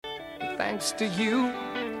thanks to you,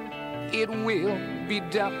 it will be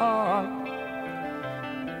done.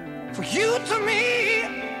 For you to me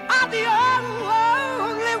are the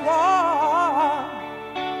only one.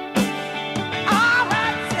 All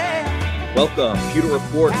right, yeah. Welcome, Pewter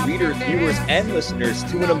Report readers, viewers, and listeners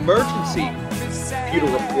to an emergency Pewter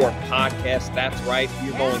Report podcast. That's right,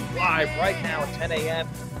 we're going live right now at 10 a.m.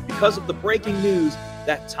 because of the breaking news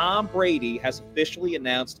that Tom Brady has officially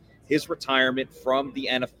announced his retirement from the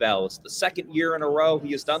NFL. It's the second year in a row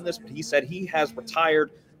he has done this, but he said he has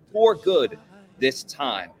retired for good this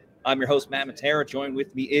time. I'm your host, Matt Matera. Joined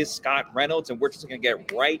with me is Scott Reynolds, and we're just going to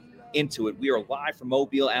get right into it. We are live from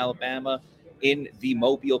Mobile, Alabama, in the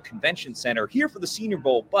Mobile Convention Center here for the Senior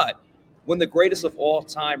Bowl. But when the greatest of all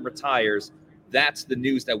time retires, that's the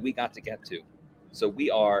news that we got to get to. So we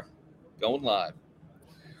are going live.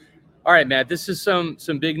 All right, Matt, this is some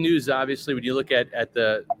big news, obviously, when you look at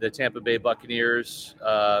the Tampa Bay Buccaneers.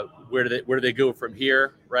 Where do they go from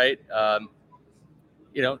here, right? Tom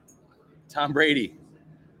Brady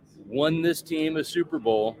won this team a Super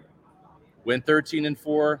Bowl, went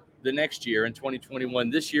 13-4 the next year in 2021.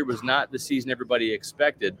 This year was not the season everybody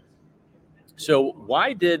expected. So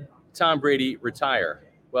why did Tom Brady retire?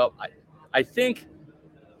 Well, I think,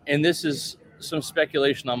 and this is some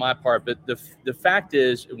speculation on my part, but the fact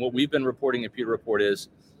is, and what we've been reporting at Pewter Report is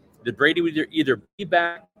that Brady would either be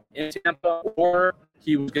back in Tampa or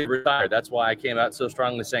he was going to retire. That's why I came out so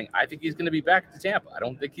strongly saying I think he's going to be back to Tampa. I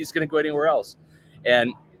don't think he's going to go anywhere else.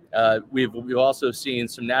 And we've also seen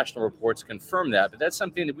some national reports confirm that, but that's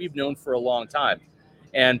something that we've known for a long time.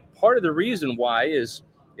 And part of the reason why is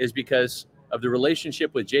because of the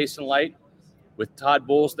relationship with Jason Light, with Todd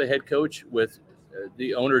Bowles, the head coach, with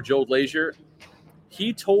the owner Joe Glazier.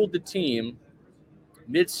 He told the team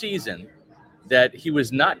mid-season that he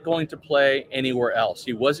was not going to play anywhere else.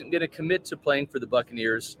 He wasn't going to commit to playing for the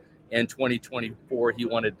Buccaneers in 2024.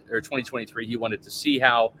 2023. He wanted to see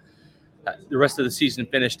how the rest of the season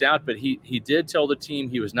finished out, but he did tell the team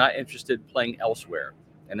he was not interested in playing elsewhere.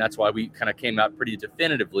 And that's why we kind of came out pretty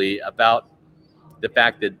definitively about the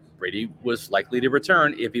fact that Brady was likely to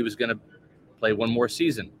return if he was going to play one more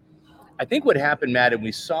season. I think what happened, Matt, and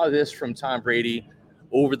we saw this from Tom Brady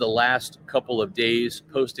over the last couple of days,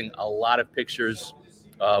 posting a lot of pictures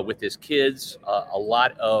with his kids, a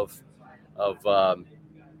lot of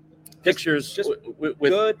pictures just with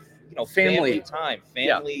good, family time,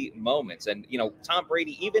 family moments. And, Tom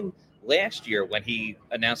Brady, even last year when he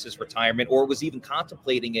announced his retirement or was even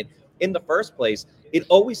contemplating it in the first place, it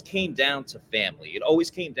always came down to family. It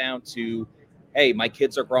always came down to, hey, my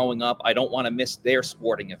kids are growing up. I don't want to miss their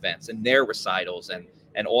sporting events and their recitals and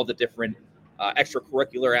all the different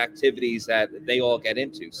extracurricular activities that they all get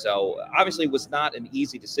into. So obviously it was not an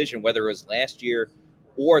easy decision, whether it was last year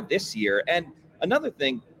or this year. And another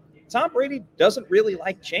thing, Tom Brady doesn't really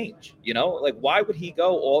like change. Why would he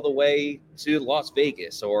go all the way to Las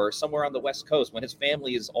Vegas or somewhere on the West Coast when his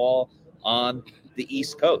family is all on the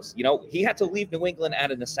East Coast? He had to leave New England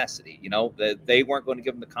out of necessity. That they weren't going to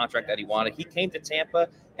give him the contract that he wanted. He came to Tampa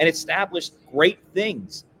and established great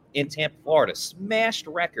things in Tampa, Florida, smashed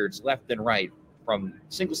records left and right, from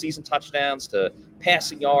single season touchdowns to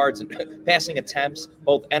passing yards and passing attempts,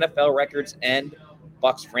 both NFL records and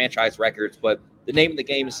Bucs franchise records. But the name of the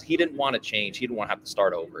game is he didn't want to change. He didn't want to have to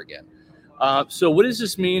start over again. So what does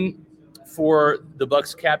this mean for the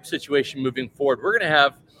Bucs cap situation moving forward? We're going to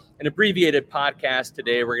have an abbreviated podcast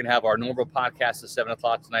today. We're going to have our normal podcast at 7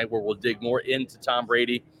 o'clock tonight, where we'll dig more into Tom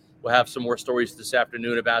Brady. We'll have some more stories this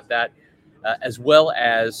afternoon about that, as well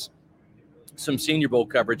as some Senior Bowl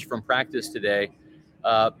coverage from practice today.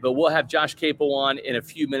 But we'll have Josh Capel on in a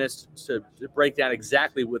few minutes to break down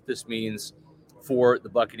exactly what this means for the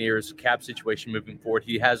Buccaneers cap situation moving forward.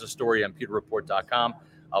 He has a story on pewterreport.com.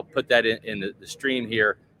 I'll put that in the stream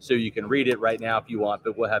here so you can read it right now if you want,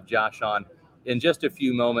 but we'll have Josh on in just a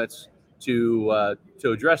few moments to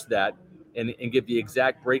address that and give the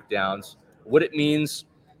exact breakdowns, what it means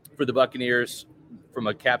for the Buccaneers from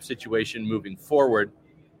a cap situation moving forward.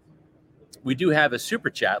 We do have a super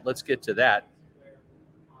chat. Let's get to that.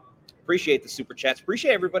 Appreciate the super chats.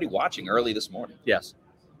 Appreciate everybody watching early this morning. Yes.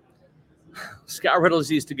 Scott Reynolds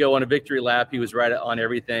used to go on a victory lap. He was right on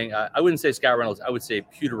everything. I wouldn't say Scott Reynolds. I would say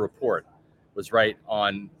Pewter Report was right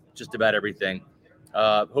on just about everything.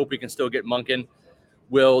 Hope we can still get Munkin.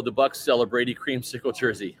 Will the Bucs sell a Brady creamsicle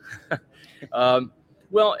jersey?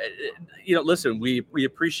 Listen, we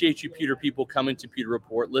appreciate you, Pewter people, coming to Pewter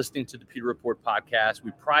Report, listening to the Pewter Report podcast.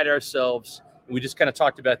 We pride ourselves, and we just kind of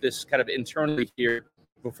talked about this kind of internally here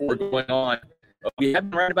before going on. We have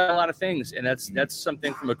been right about a lot of things, and that's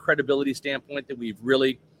something from a credibility standpoint that we've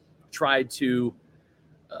really tried to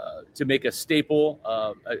to make a staple,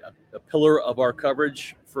 a pillar of our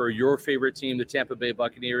coverage for your favorite team, the Tampa Bay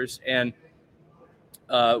Buccaneers. And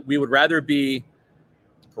we would rather be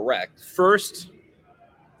correct first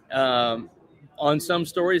on some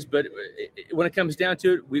stories, but when it comes down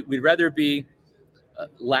to it, we'd rather be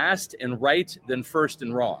last and right than first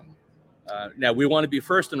and wrong. Now, we want to be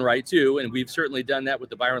first and right, too, and we've certainly done that with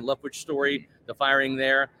the Byron Leftwich story, the firing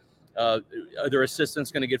there. Other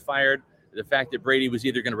assistants going to get fired, the fact that Brady was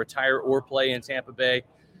either going to retire or play in Tampa Bay.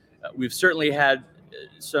 We've certainly had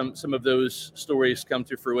some of those stories come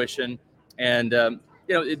to fruition. And,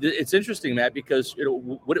 it's interesting, Matt, because,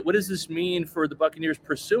 what does this mean for the Buccaneers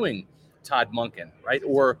pursuing Todd Monken, right?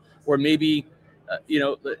 Or maybe,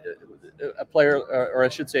 a player, or I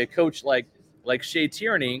should say a coach like Shea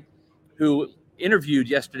Tierney, who interviewed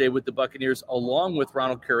yesterday with the Buccaneers along with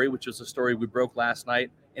Ronald Curry, which was a story we broke last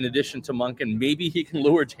night. In addition to Monken, maybe he can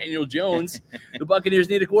lure Daniel Jones. The Buccaneers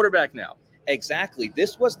need a quarterback now. Exactly.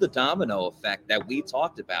 This was the domino effect that we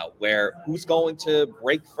talked about, where who's going to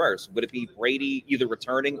break first? Would it be Brady either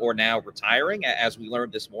returning or now retiring, as we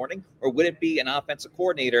learned this morning? Or would it be an offensive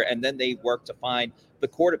coordinator and then they work to find the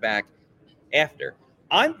quarterback after?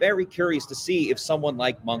 I'm very curious to see if someone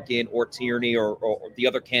like Monken or Tierney or the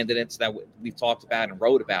other candidates that we've talked about and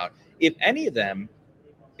wrote about, if any of them,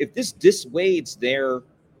 if this dissuades their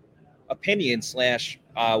opinion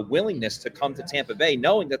 / willingness to come to Tampa Bay,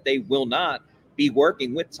 knowing that they will not be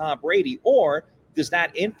working with Tom Brady, or does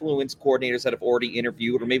that influence coordinators that have already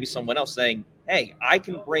interviewed, or maybe someone else saying, hey, I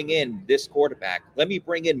can bring in this quarterback. Let me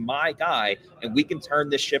bring in my guy, and we can turn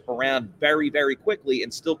this ship around very, very quickly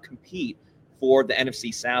and still compete for the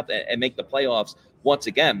NFC South and make the playoffs once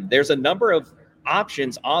again. There's a number of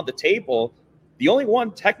options on the table. The only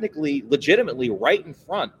one technically, legitimately right in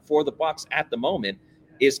front for the Bucs at the moment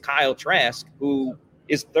is Kyle Trask, who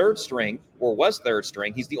is third string or was third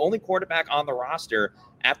string. He's the only quarterback on the roster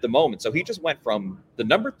at the moment. So he just went from the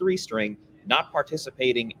number 3 string, not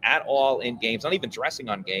participating at all in games, not even dressing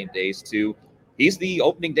on game days, to he's the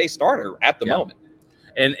opening day starter at the moment.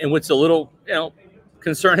 And what's a little,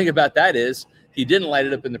 concerning about that is he didn't light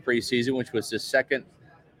it up in the preseason, which was his second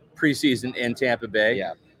preseason in Tampa Bay.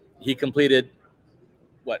 Yeah. He completed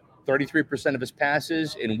 33% of his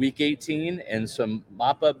passes in week 18 and some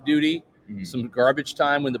mop-up duty, some garbage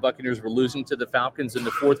time when the Buccaneers were losing to the Falcons in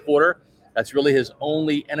the fourth quarter. That's really his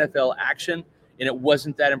only NFL action, and it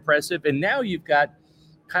wasn't that impressive. And now you've got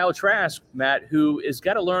Kyle Trask, Matt, who has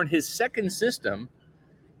got to learn his second system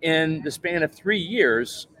in the span of 3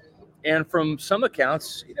 years. And from some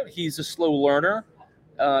accounts, he's a slow learner.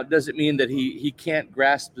 Doesn't mean that he can't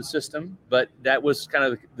grasp the system, but that was kind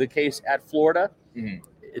of the case at Florida. Mm-hmm.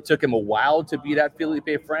 It took him a while to beat out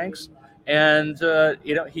Felipe Franks, and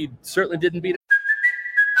he certainly didn't beat.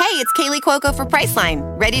 Hey, it's Kaylee Cuoco for Priceline.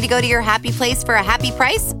 Ready to go to your happy place for a happy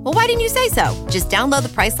price? Well, why didn't you say so? Just download the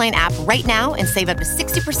Priceline app right now and save up to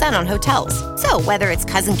 60% on hotels. So whether it's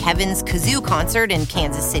Cousin Kevin's Kazoo Concert in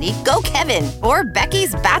Kansas City, go Kevin, or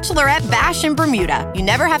Becky's Bachelorette Bash in Bermuda, you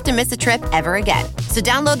never have to miss a trip ever again. So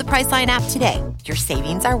download the Priceline app today. Your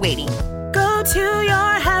savings are waiting. Go to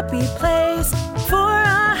your happy place for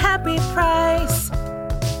a happy price.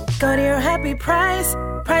 Go to your happy price,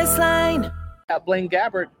 Priceline. Blaine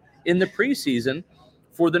Gabbert in the preseason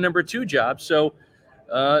for the number 2 job. So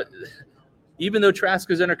even though Trask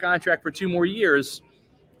is under contract for 2 more years,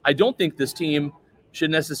 I don't think this team should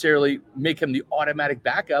necessarily make him the automatic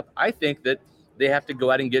backup. I think that they have to go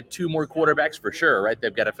out and get 2 more quarterbacks for sure, right?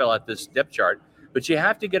 They've got to fill out this depth chart, but you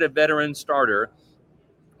have to get a veteran starter,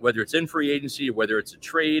 whether it's in free agency or whether it's a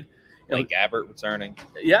trade. Blaine Gabbert returning.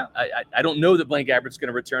 Yeah, I don't know that Blaine Gabbert's going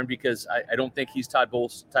to return because I don't think he's Todd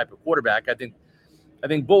Bowles' type of quarterback. I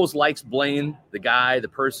think Bowles likes Blaine, the guy, the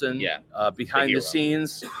person, behind the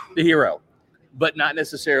scenes, the hero, but not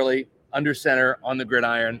necessarily under center on the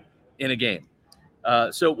gridiron in a game.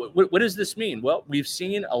 So what does this mean? Well, we've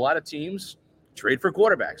seen a lot of teams trade for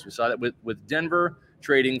quarterbacks. We saw that with Denver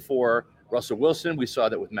trading for Russell Wilson. We saw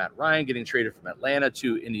that with Matt Ryan getting traded from Atlanta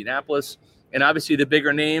to Indianapolis. And obviously the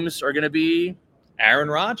bigger names are going to be Aaron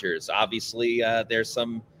Rodgers. Obviously, there's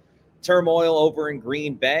some turmoil over in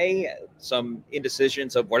Green Bay, some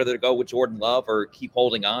indecisions of whether to go with Jordan Love or keep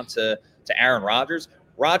holding on to Aaron Rodgers.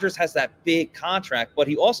 Rodgers has that big contract, but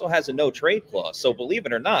he also has a no-trade clause. So believe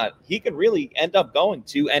it or not, he can really end up going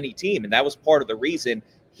to any team. And that was part of the reason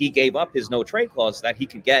he gave up his no-trade clause, that he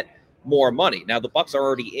could get more money. Now, the Bucs are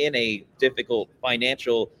already in a difficult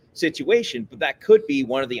financial situation, but that could be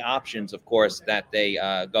one of the options, of course, that they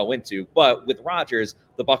go into. But with Rodgers,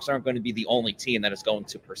 the Bucs aren't going to be the only team that is going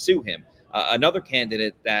to pursue him. Another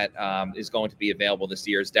candidate that is going to be available this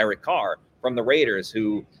year is Derek Carr from the Raiders,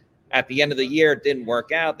 who At the end of the year, it didn't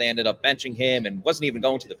work out. They ended up benching him and wasn't even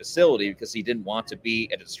going to the facility because he didn't want to be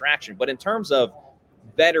a distraction. But in terms of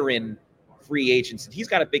veteran free agents, he's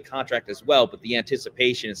got a big contract as well, but the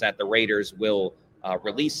anticipation is that the Raiders will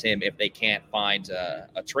release him if they can't find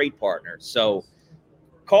a trade partner. So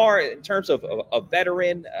Carr, in terms of a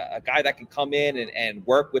veteran, a guy that can come in and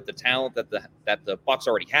work with the talent that the Bucs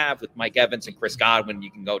already have with Mike Evans and Chris Godwin,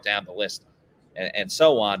 you can go down the list and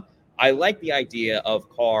so on. I like the idea of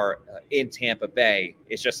Carr in Tampa Bay.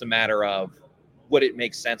 It's just a matter of would it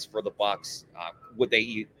make sense for the Bucs? Would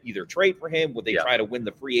they either trade for him? Would they try to win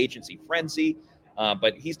the free agency frenzy?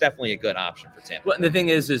 But he's definitely a good option for Tampa. Well, and the thing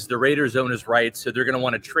is the Raiders own his rights, so they're going to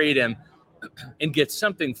want to trade him and get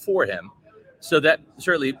something for him. So that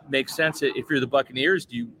certainly makes sense. If you're the Buccaneers,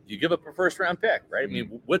 do you give up a first-round pick, right? I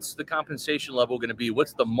mean, what's the compensation level going to be?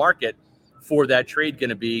 What's the market for that trade going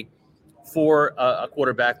to be for a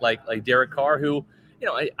quarterback like Derek Carr, who,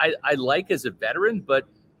 I like as a veteran, but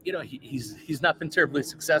he's not been terribly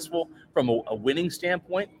successful from a winning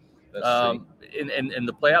standpoint in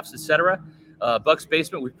the playoffs, etc. Bucks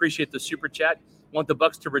Basement, we appreciate the super chat. Want the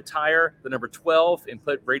Bucks to retire the number 12 and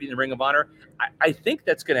put Brady in the Ring of Honor. I think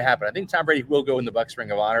that's going to happen. I think Tom Brady will go in the Bucks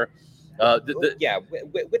Ring of Honor.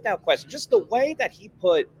 Without question. Just the way that he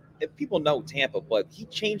put. If people know Tampa, but he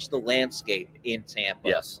changed the landscape in Tampa.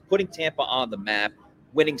 Yes, putting Tampa on the map,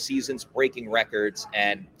 winning seasons, breaking records,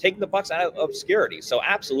 and taking the Bucs out of obscurity. So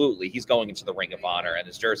absolutely, he's going into the Ring of Honor, and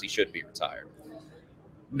his jersey should be retired.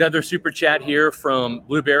 Another super chat here from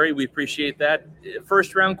Blueberry. We appreciate that.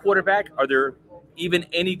 First round quarterback. Are there even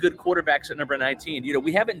any good quarterbacks at number 19?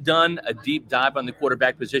 We haven't done a deep dive on the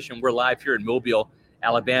quarterback position. We're live here in Mobile,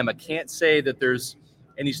 Alabama. Can't say that there's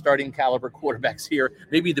any starting caliber quarterbacks here.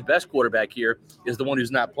 Maybe the best quarterback here is the one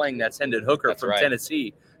who's not playing. That's Hendon Hooker from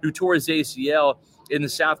Tennessee, who tore his ACL in the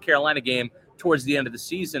South Carolina game towards the end of the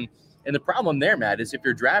season. And the problem there, Matt, is if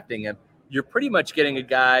you're drafting him, you're pretty much getting a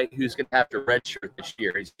guy who's going to have to redshirt this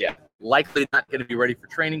year. He's likely not going to be ready for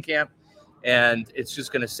training camp, and it's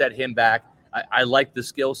just going to set him back. I like the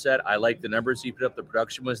skill set. I like the numbers he put up. The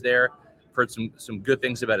production was there. Heard some good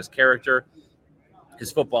things about his character.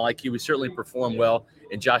 His football IQ would certainly perform well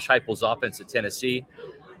in Josh Heupel's offense at Tennessee.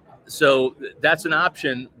 So that's an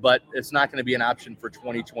option, but it's not going to be an option for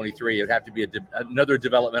 2023. It would have to be another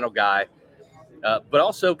developmental guy. But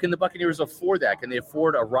also, can the Buccaneers afford that? Can they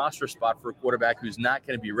afford a roster spot for a quarterback who's not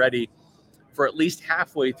going to be ready for at least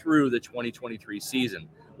halfway through the 2023 season?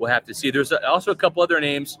 We'll have to see. There's also a couple other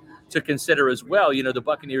names to consider as well. The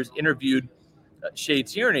Buccaneers interviewed Shea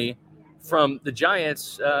Tierney from the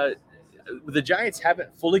Giants. The Giants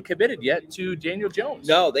haven't fully committed yet to Daniel Jones.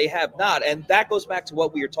 No, they have not. And that goes back to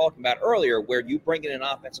what we were talking about earlier, where you bring in an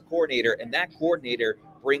offensive coordinator and that coordinator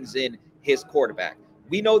brings in his quarterback.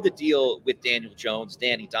 We know the deal with Daniel Jones,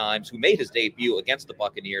 Danny Dimes, who made his debut against the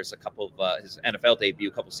Buccaneers his NFL debut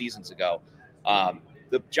a couple seasons ago.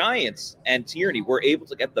 The Giants and Tierney were able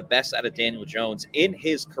to get the best out of Daniel Jones in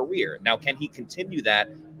his career. Now, can he continue that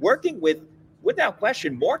working with, without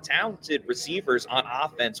question, more talented receivers on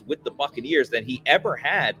offense with the Buccaneers than he ever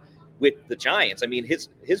had with the Giants? I mean, his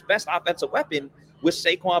best offensive weapon was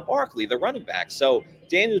Saquon Barkley, the running back. So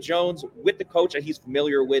Daniel Jones, with the coach that he's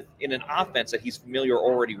familiar with in an offense that he's familiar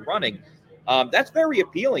already running, that's very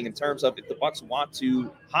appealing in terms of if the Bucs want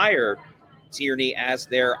to hire Tierney as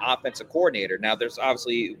their offensive coordinator. Now, there's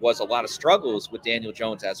obviously was a lot of struggles with Daniel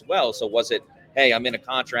Jones as well. So was it, hey, I'm in a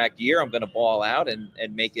contract year, I'm going to ball out and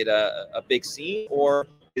make it a big scene? Or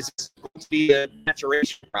is this going to be a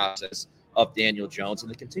maturation process of Daniel Jones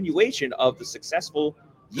and the continuation of the successful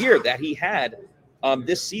year that he had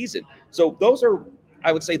this season? So those are,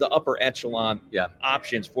 I would say, the upper echelon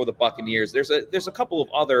options for the Buccaneers. There's a couple of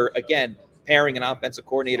other, again, pairing an offensive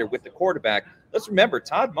coordinator with the quarterback. Let's remember,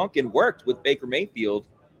 Todd Monken worked with Baker Mayfield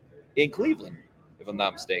in Cleveland, if I'm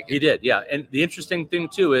not mistaken. He did, yeah. And the interesting thing,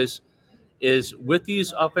 too, is with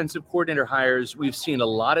these offensive coordinator hires, we've seen a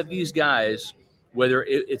lot of these guys, whether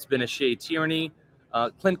it's been a Shea Tierney,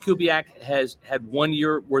 Clint Kubiak has had 1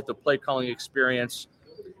 year worth of play calling experience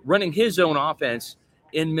running his own offense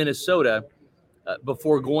in Minnesota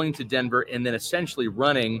before going to Denver and then essentially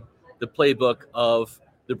running the playbook of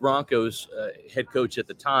the Broncos head coach at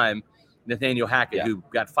the time, Nathaniel Hackett, who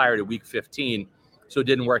got fired at week 15. So it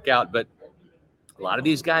didn't work out. But a lot of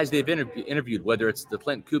these guys they've interviewed, whether it's the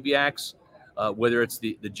Clint Kubiaks, whether it's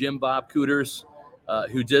the Jim Bob Cooters,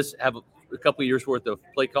 who just have a couple of years worth of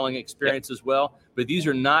play calling experience as well. But these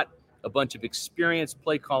are not a bunch of experienced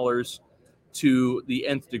play callers to the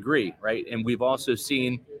nth degree, right? And we've also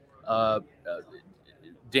seen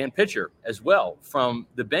Dan Pitcher as well from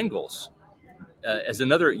the Bengals as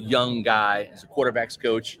another young guy, as a quarterback's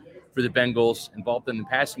coach, for the Bengals, involved in the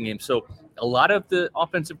passing game. So a lot of the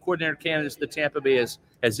offensive coordinator candidates that Tampa Bay has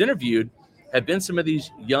interviewed have been some of these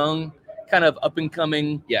young, kind of up and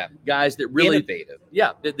coming guys that really innovative.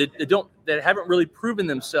 That haven't really proven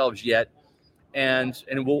themselves yet. And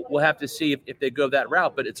we'll have to see if they go that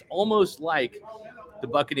route. But it's almost like the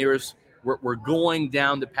Buccaneers were going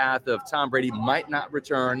down the path of Tom Brady might not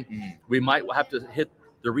return. We might have to hit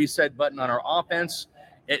the reset button on our offense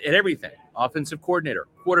and everything. Offensive coordinator,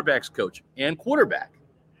 quarterbacks coach, and quarterback.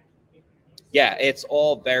 Yeah, it's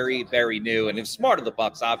all very, very new. And it's smart of the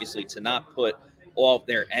Bucs, obviously, to not put all of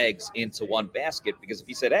their eggs into one basket, because if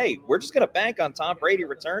you said, hey, we're just going to bank on Tom Brady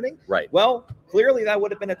returning, right? Well, clearly that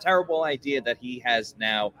would have been a terrible idea that he has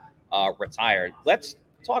now retired. Let's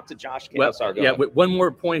talk to Josh. One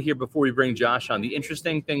more point here before we bring Josh on. The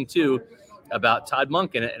interesting thing, too, about Todd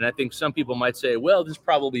Monken, and I think some people might say, well, this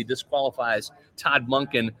probably disqualifies Todd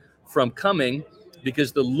Monken from coming,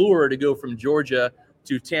 because the lure to go from Georgia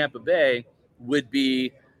to Tampa Bay would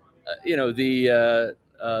be, the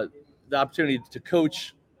opportunity to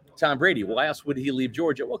coach Tom Brady. Why else would he leave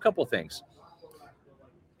Georgia? Well, a couple of things.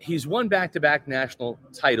 He's won back-to-back national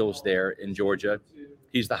titles there in Georgia.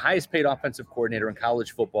 He's the highest paid offensive coordinator in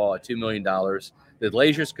college football at $2 million. The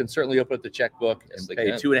Blazers can certainly open up the checkbook and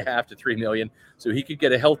pay $2.5 to $3 million. So he could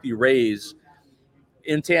get a healthy raise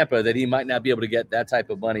in Tampa that he might not be able to get that type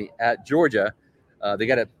of money at Georgia. They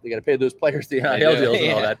got to pay those players the NIL deals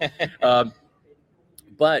and all that.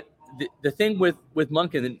 But the thing with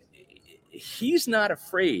Monken, he's not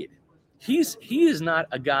afraid. He is not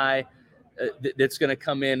a guy that's going to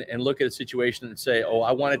come in and look at a situation and say, oh,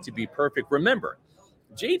 I want it to be perfect. Remember,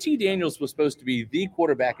 JT Daniels was supposed to be the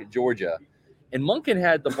quarterback at Georgia, and Monken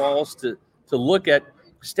had the balls to look at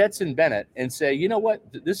Stetson Bennett and say, you know what,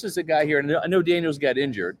 this is a guy here. And I know Daniels got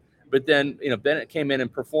injured, but then Bennett came in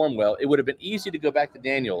and performed well. It would have been easy to go back to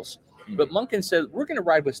Daniels, but Monken said, we're going to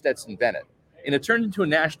ride with Stetson Bennett. And it turned into a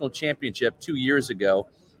national championship 2 years ago.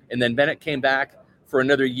 And then Bennett came back for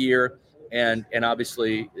another year and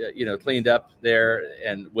obviously, cleaned up there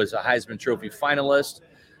and was a Heisman Trophy finalist.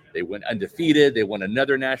 They went undefeated. They won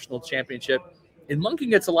another national championship. And Monken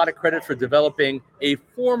gets a lot of credit for developing a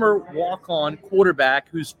former walk-on quarterback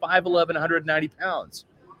who's 5'11", 190 pounds.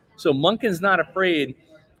 So Monken's not afraid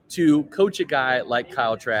to coach a guy like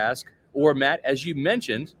Kyle Trask or, Matt, as you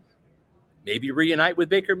mentioned, maybe reunite with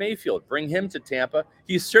Baker Mayfield, bring him to Tampa.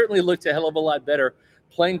 He certainly looked a hell of a lot better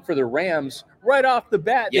playing for the Rams right off the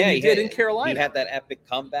bat than he did in Carolina. He had that epic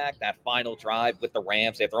comeback, that final drive with the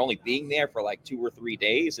Rams after only being there for like 2 or 3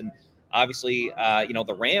 days. And obviously,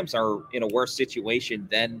 the Rams are in a worse situation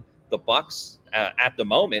than the Bucs at the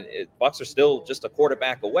moment. Bucs are still just a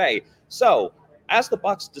quarterback away. So as the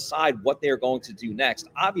Bucs decide what they're going to do next,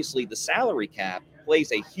 obviously the salary cap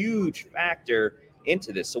plays a huge factor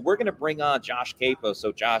into this. So we're going to bring on Josh Capo.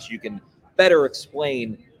 So Josh, you can better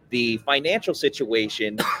explain the financial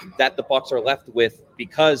situation that the Bucs are left with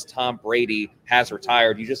because Tom Brady has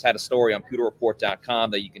retired. You just had a story on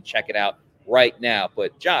pewterreport.com that you can check it out right now.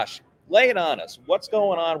 But Josh, lay it on us. What's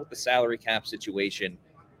going on with the salary cap situation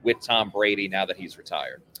with Tom Brady now that he's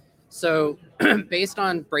retired? So based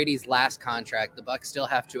on Brady's last contract, the Bucs still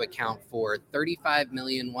have to account for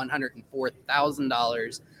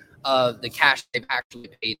 $35,104,000 of the cash they've actually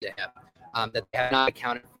paid to him that they have not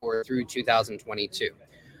accounted for through 2022.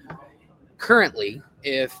 Currently,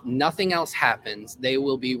 if nothing else happens, they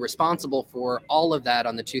will be responsible for all of that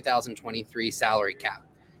on the 2023 salary cap.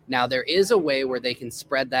 Now, there is a way where they can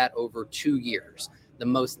spread that over 2 years. The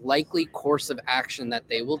most likely course of action that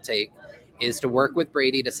they will take is to work with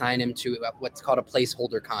Brady to sign him to what's called a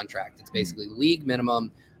placeholder contract. It's basically league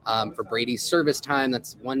minimum for Brady's service time.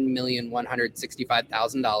 That's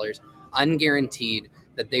 $1,165,000 unguaranteed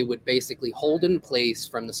that they would basically hold in place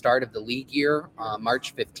from the start of the league year,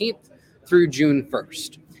 March 15th, through June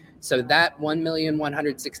 1st. So that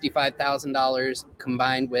 $1,165,000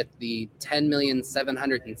 combined with the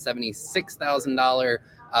 $10,776,000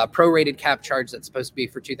 prorated cap charge that's supposed to be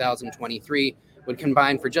for 2023 would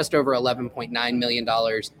combine for just over $11.9 million,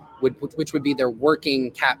 which would be their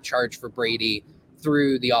working cap charge for Brady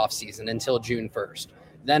through the offseason until June 1st.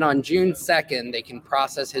 Then on June 2nd, they can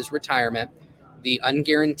process his retirement. The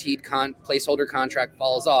unguaranteed placeholder contract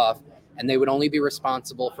falls off, and they would only be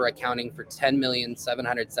responsible for accounting for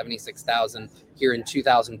 $10,776,000 here in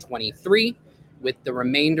 2023, with the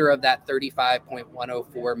remainder of that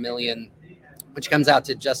 $35.104 million, which comes out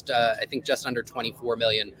to just under $24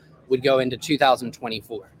 million, would go into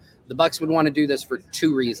 2024. The Bucs would want to do this for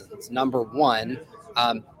 2 reasons. Number one,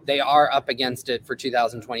 they are up against it for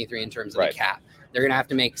 2023 in terms of the cap. They're going to have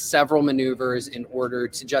to make several maneuvers in order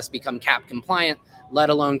to just become cap compliant, let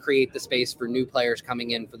alone create the space for new players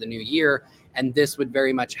coming in for the new year. And this would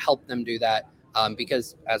very much help them do that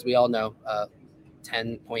because, as we all know,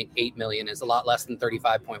 10.8 million is a lot less than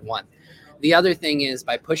 35.1. The other thing is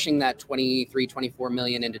by pushing that 24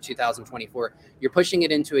 million into 2024, you're pushing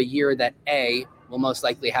it into a year that will most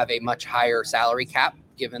likely have a much higher salary cap,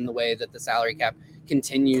 given the way that the salary cap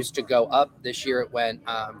continues to go up. This year it went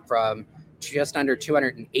from just under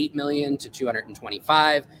 208 million to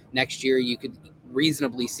 225. Next year you could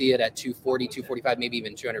reasonably see it at 240, 245, maybe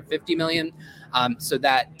even 250 million. So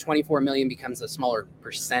that 24 million becomes a smaller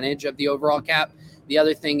percentage of the overall cap. The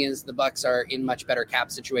other thing is the Bucks are in much better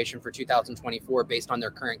cap situation for 2024 based on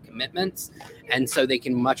their current commitments. And so they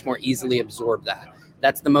can much more easily absorb that.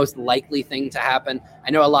 That's the most likely thing to happen.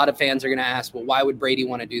 I know a lot of fans are going to ask, well, why would Brady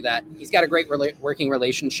want to do that? He's got a great working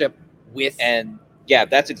relationship with. And yeah,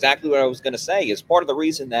 that's exactly what I was going to say. Is part of the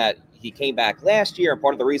reason that he came back last year and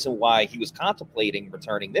part of the reason why he was contemplating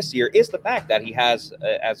returning this year is the fact that he has,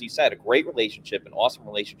 as you said, a great relationship, an awesome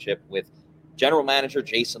relationship with general manager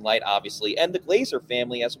Jason Light, obviously, and the Glazer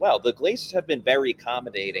family as well. The Glazers have been very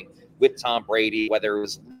accommodating with Tom Brady, whether it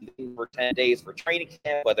was leaving for 10 days for training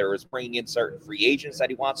camp, whether it was bringing in certain free agents that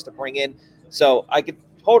he wants to bring in. So I could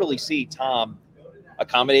totally see Tom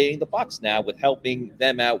accommodating the Bucks now with helping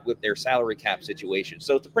them out with their salary cap situation.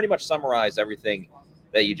 So to pretty much summarize everything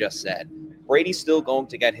that you just said, Brady's still going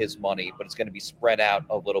to get his money, but it's going to be spread out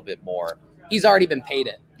a little bit more. He's already been paid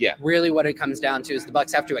it. Yeah. Really what it comes down to is the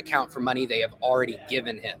Bucks have to account for money they have already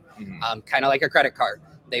given him. Mm-hmm. Kind of like a credit card.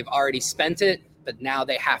 They've already spent it, but now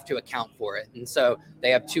they have to account for it. And so they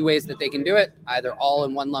have two ways that they can do it, either all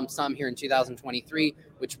in one lump sum here in 2023,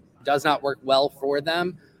 which does not work well for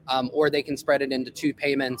them, or they can spread it into two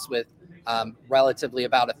payments with relatively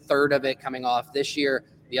about a third of it coming off this year,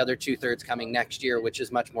 the other 2/3 coming next year, which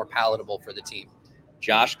is much more palatable for the team.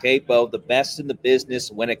 Josh Capo, the best in the business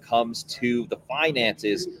when it comes to the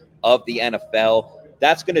finances of the NFL.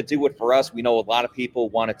 That's going to do it for us. We know a lot of people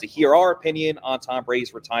wanted to hear our opinion on Tom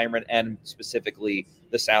Brady's retirement and specifically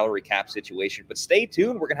the salary cap situation. But stay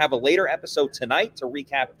tuned. We're going to have a later episode tonight to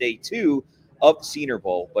recap day 2 of the Senior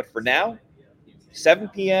Bowl. But for now, 7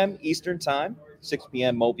 p.m. Eastern Time, 6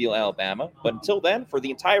 p.m. Mobile, Alabama. But until then, for the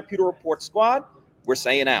entire Pewter Report squad, we're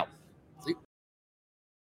saying out.